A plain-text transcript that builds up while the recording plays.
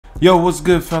Yo, what's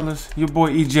good, fellas? Your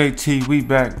boy EJT, we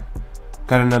back.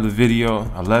 Got another video,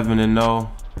 11-0,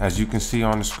 as you can see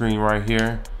on the screen right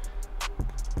here.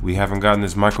 We haven't gotten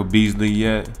this Michael Beasley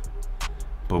yet,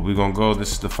 but we're gonna go.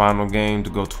 This is the final game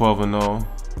to go 12-0.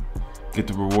 Get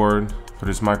the reward for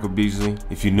this Michael Beasley.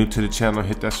 If you're new to the channel,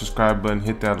 hit that subscribe button,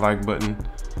 hit that like button,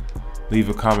 leave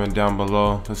a comment down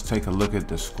below. Let's take a look at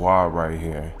the squad right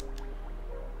here.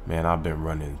 Man, I've been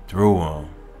running through them.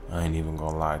 I ain't even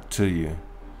gonna lie to you.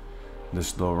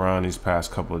 This little run these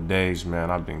past couple of days,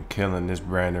 man, I've been killing this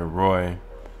Brandon Roy.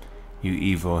 You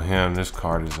evil him. This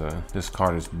card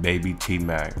is baby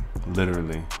T-Mac,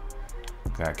 literally.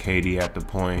 Got KD at the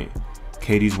point.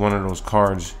 KD's one of those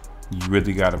cards you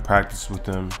really gotta practice with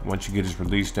him. Once you get his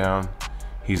release down,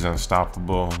 he's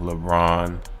unstoppable.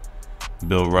 LeBron,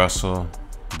 Bill Russell,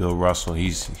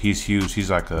 he's huge.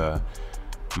 He's like a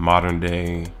modern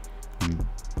day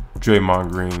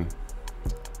Draymond Green.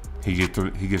 He gets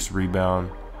the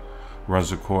rebound, runs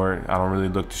the court. I don't really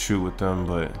look to shoot with them,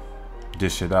 but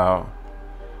dish it out,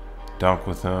 dunk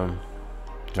with him.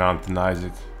 Jonathan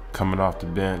Isaac coming off the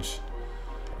bench.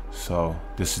 So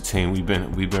this is a team we've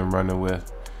been running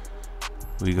with.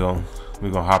 We gonna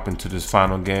hop into this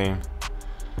final game.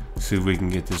 See if we can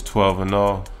get this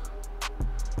 12-0.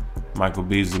 Michael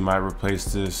Beasley might replace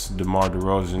this DeMar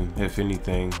DeRozan, if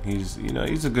anything. He's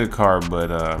a good card,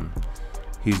 but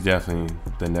he's definitely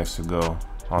the next to go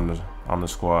on the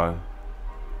squad.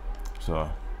 So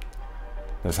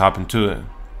let's hop into it.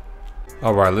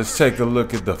 All right, let's take a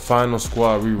look at the final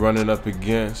squad we running up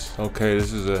against. Okay,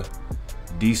 this is a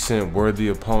decent, worthy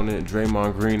opponent.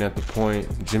 Draymond Green at the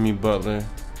point, Jimmy Butler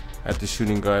at the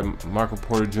shooting guard, Michael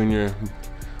Porter Jr.,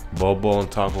 Bobo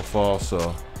and Taco Fall.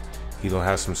 So he gonna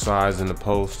have some size in the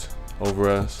post over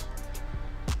us.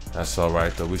 That's all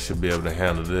right though. We should be able to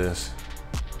handle this.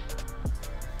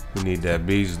 We need that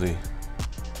Beasley.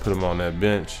 Put him on that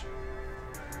bench.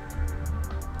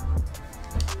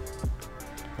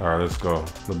 All right, let's go.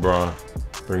 LeBron,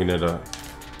 bringing it up.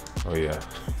 Oh yeah.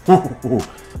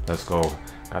 Let's go.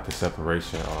 Got the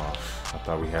separation. Oh, I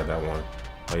thought we had that one.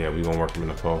 Oh yeah, we gonna work him in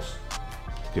the post.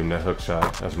 Give him that hook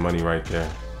shot. That's money right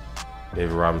there.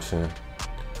 David Robinson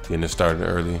getting it started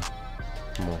early.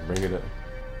 Come on, bring it up.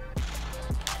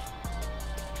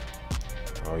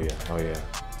 Oh yeah, oh yeah.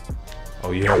 Oh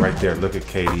yeah, right there. Look at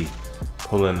KD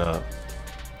pulling up.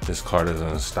 This card is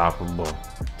unstoppable.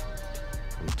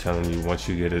 I'm telling you, once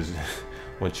you get his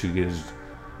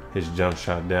jump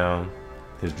shot down,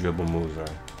 his dribble moves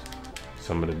are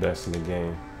some of the best in the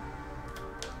game.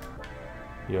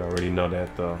 You already know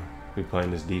that though. We playing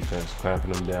this defense,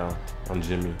 clamping him down on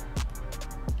Jimmy.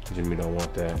 Jimmy don't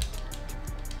want that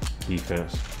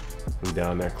defense. We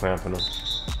down there clamping him.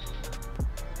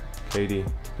 KD,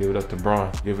 give it up to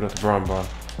Braun. Give it up to Braun.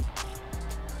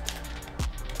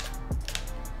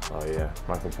 Oh yeah,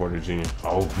 Michael Porter Jr.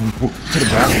 Oh, to the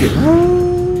basket.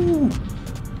 Woo!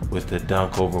 With the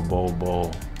dunk over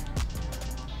Bobo.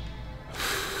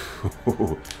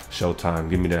 Showtime.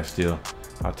 Give me that steal.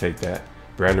 I'll take that.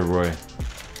 Brandon Roy.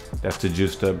 That's the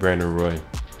juiced up Brandon Roy.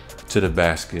 To the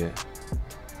basket.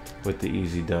 With the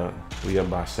easy dunk. We up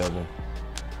by 7.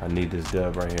 I need this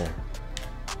dub right here.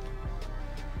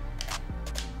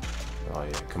 Oh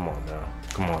yeah, come on now.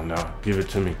 Come on now. Give it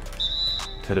to me.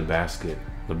 To the basket.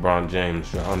 LeBron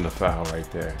James, you're on the foul right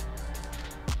there.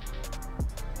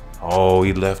 Oh,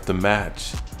 he left the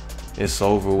match. It's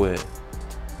over with.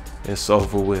 It's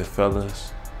over with,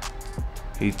 fellas.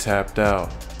 He tapped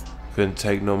out. Couldn't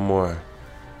take no more.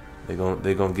 They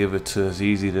gonna give it to us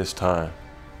easy this time.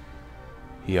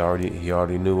 He already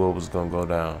knew what was gonna go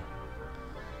down.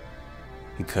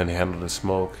 He couldn't handle the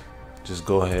smoke. Just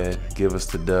go ahead, give us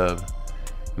the dub.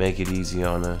 Make it easy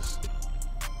on us.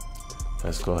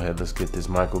 Let's go ahead, let's get this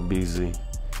Michael Beasley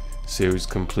series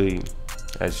complete.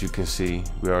 As you can see,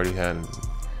 we already had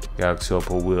Galaxy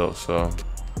Opal Will, so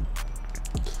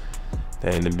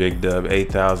dang, the big dub,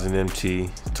 8,000 MT,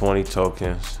 20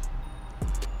 tokens.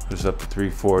 Puts up to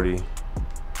 340.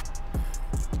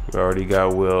 We already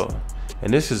got Will.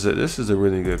 And this is a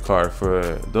really good card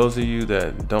for those of you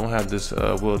that don't have this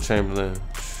Will Chamberlain.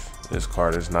 This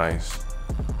card is nice,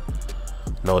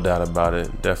 no doubt about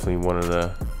it. Definitely one of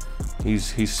the.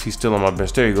 He's still on my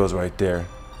bench. There he goes right there.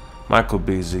 Michael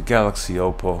Beasley, Galaxy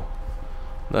Opal.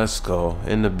 Let's go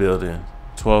in the building.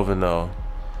 12-0.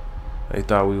 They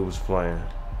thought we was playing.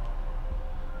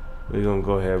 We're gonna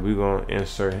go ahead. We're gonna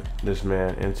insert this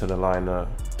man into the lineup.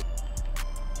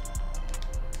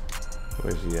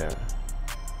 Where's he at?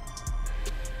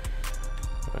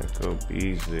 Michael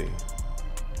Beasley.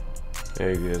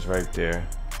 There he is right there.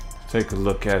 Take a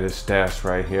look at his stats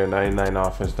right here. 99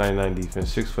 offense, 99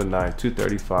 defense, 6'9",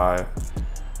 235,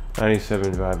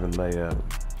 97 driving layup,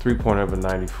 3-pointer of a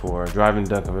 94, driving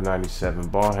dunk of a 97,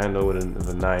 ball handle of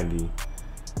a 90,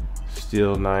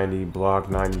 steal 90,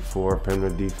 block 94,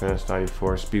 perimeter defense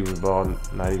 94, speed with ball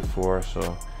 94.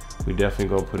 So we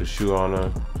definitely gonna put a shoe on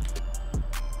him.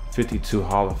 52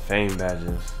 Hall of Fame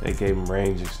badges. They gave him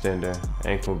range extender,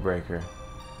 ankle breaker.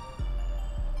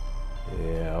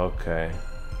 Yeah, okay.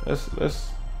 Let's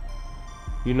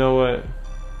you know what?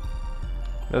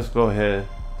 Let's go ahead.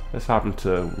 Let's hop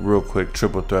into a real quick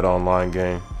triple threat online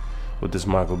game with this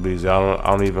Michael Beasley. I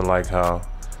don't even like how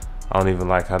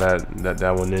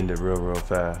that one ended real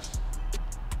fast.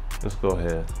 Let's go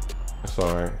ahead. That's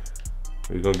all right.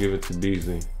 We're gonna give it to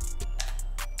Beasley.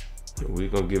 We're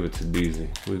gonna give it to Beasley.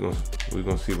 We're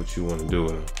gonna see what you want to do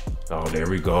with him. Oh, there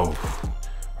we go.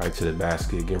 Right to the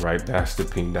basket. Get right past the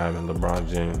pink diamond. LeBron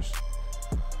James.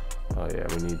 Oh yeah,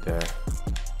 we need that.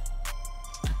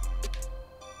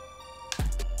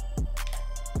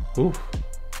 Ooh,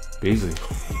 Beasley.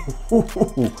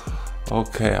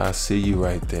 Okay, I see you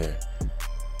right there.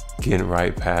 Getting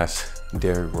right past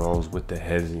Derrick Rose with the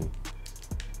hezzy.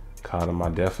 Caught him. I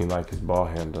definitely like his ball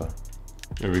handle.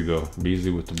 There we go.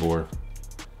 Beasley with the board.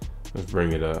 Let's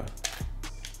bring it up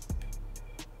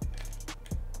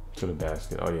to the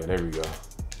basket. Oh yeah, there we go.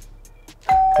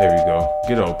 There we go.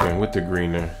 Get open with the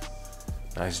greener.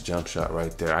 Nice jump shot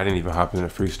right there. I didn't even hop in the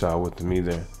freestyle with him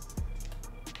either.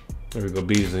 There we go.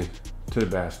 Beasley to the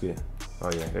basket. Oh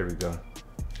yeah, there we go.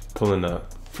 Pulling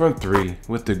up. Front three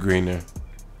with the greener.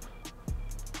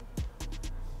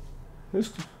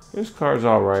 This card's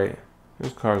all right.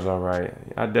 This card's all right.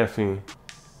 I don't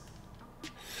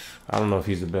know if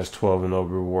he's the best 12-0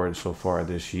 reward so far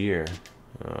this year.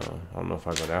 I don't know if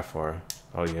I go that far.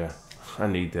 Oh yeah, I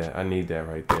need that. I need that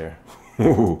right there.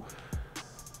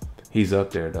 He's up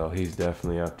there though. He's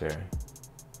definitely up there.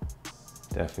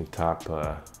 Definitely top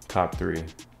three.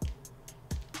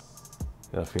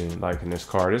 Definitely liking this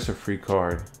card. It's a free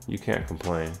card. You can't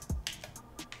complain.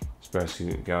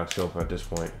 Especially Galaxy Opal at this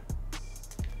point.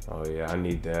 Oh yeah, I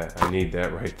need that. I need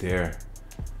that right there.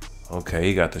 Okay,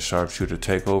 he got the sharpshooter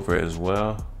takeover as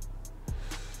well.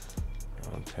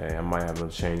 Okay, I might have a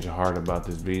change of heart about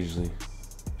this Beasley.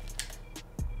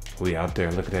 We out there.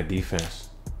 Look at that defense.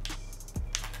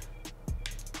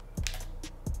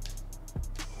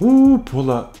 Woo, pull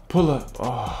up.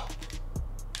 Oh,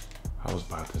 I was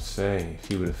about to say, if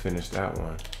he would have finished that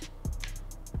one.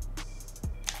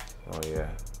 Oh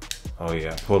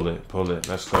yeah, pull it.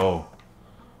 Let's go.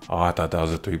 Oh, I thought that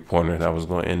was a 3-pointer. That was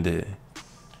going to end it.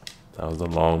 That was a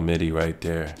long midi right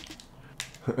there.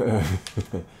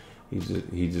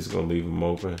 He's just going to leave him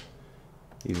open.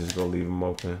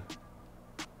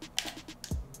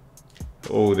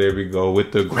 Oh, there we go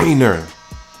with the greener.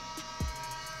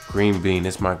 Green bean.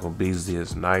 This Michael Beasley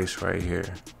is nice right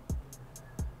here.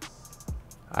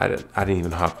 I didn't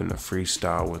even hop in the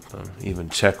freestyle with him. Even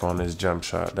check on his jump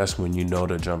shot. That's when you know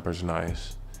the jumper's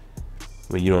nice.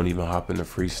 When you don't even hop in the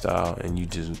freestyle and you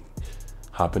just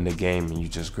hop in the game and you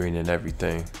just greening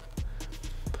everything.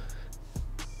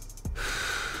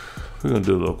 We're gonna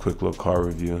do a quick little card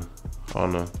review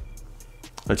on him.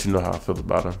 Let you know how I feel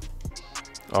about him.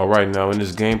 All right, now in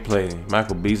this gameplay,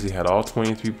 Michael Beasley had all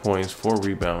 23 points, 4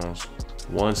 rebounds,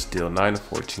 1 steal, 9 of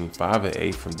 14, 5 of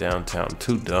 8 from downtown,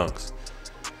 2 dunks.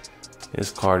 This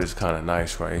card is kind of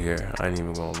nice right here. I ain't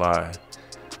even gonna lie.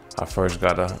 I first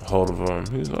got a hold of him.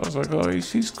 I was like, oh,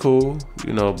 he's cool,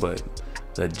 you know, but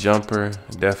the jumper,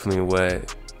 definitely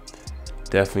wet.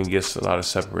 Definitely gets a lot of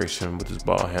separation with his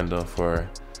ball handle for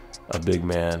a big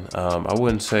man. I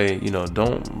wouldn't say, you know,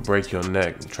 don't break your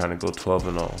neck trying to go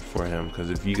 12-0 for him, because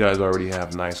if you guys already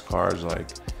have nice cards like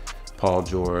Paul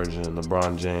George and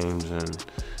LeBron James and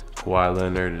Kawhi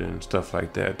Leonard and stuff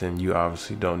like that, then you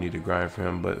obviously don't need to grind for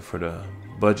him. But for the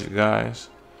budget guys,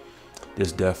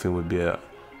 this definitely would be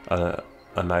a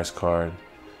nice card.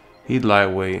 He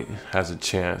lightweight, has a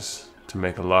chance to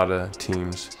make a lot of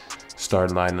teams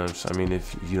start lineups. I mean,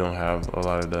 if you don't have a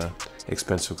lot of the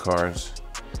expensive cards.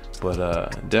 But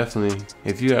definitely,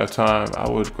 if you have time, I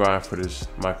would grind for this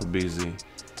Michael Beasley.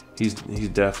 He's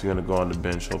definitely gonna go on the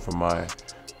bench over my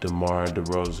DeMar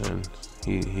DeRozan.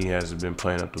 He hasn't been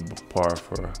playing up to par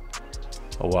for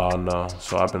a while now,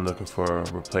 so I've been looking for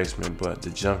a replacement. But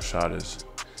the jump shot is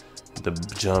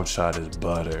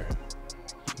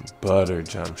butter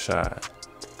jump shot.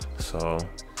 So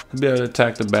he'll be able to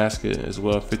attack the basket as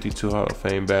well. 52 Hall of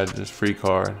Fame badges, free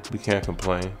card. We can't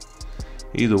complain.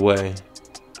 Either way,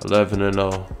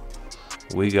 11-0.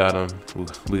 We got him.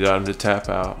 We got him to tap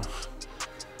out.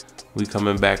 We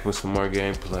coming back with some more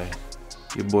gameplay.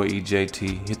 Your boy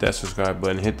EJT. Hit that subscribe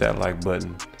button. Hit that like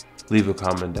button. Leave a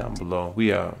comment down below.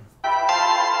 We out.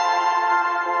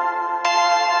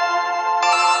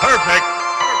 Perfect.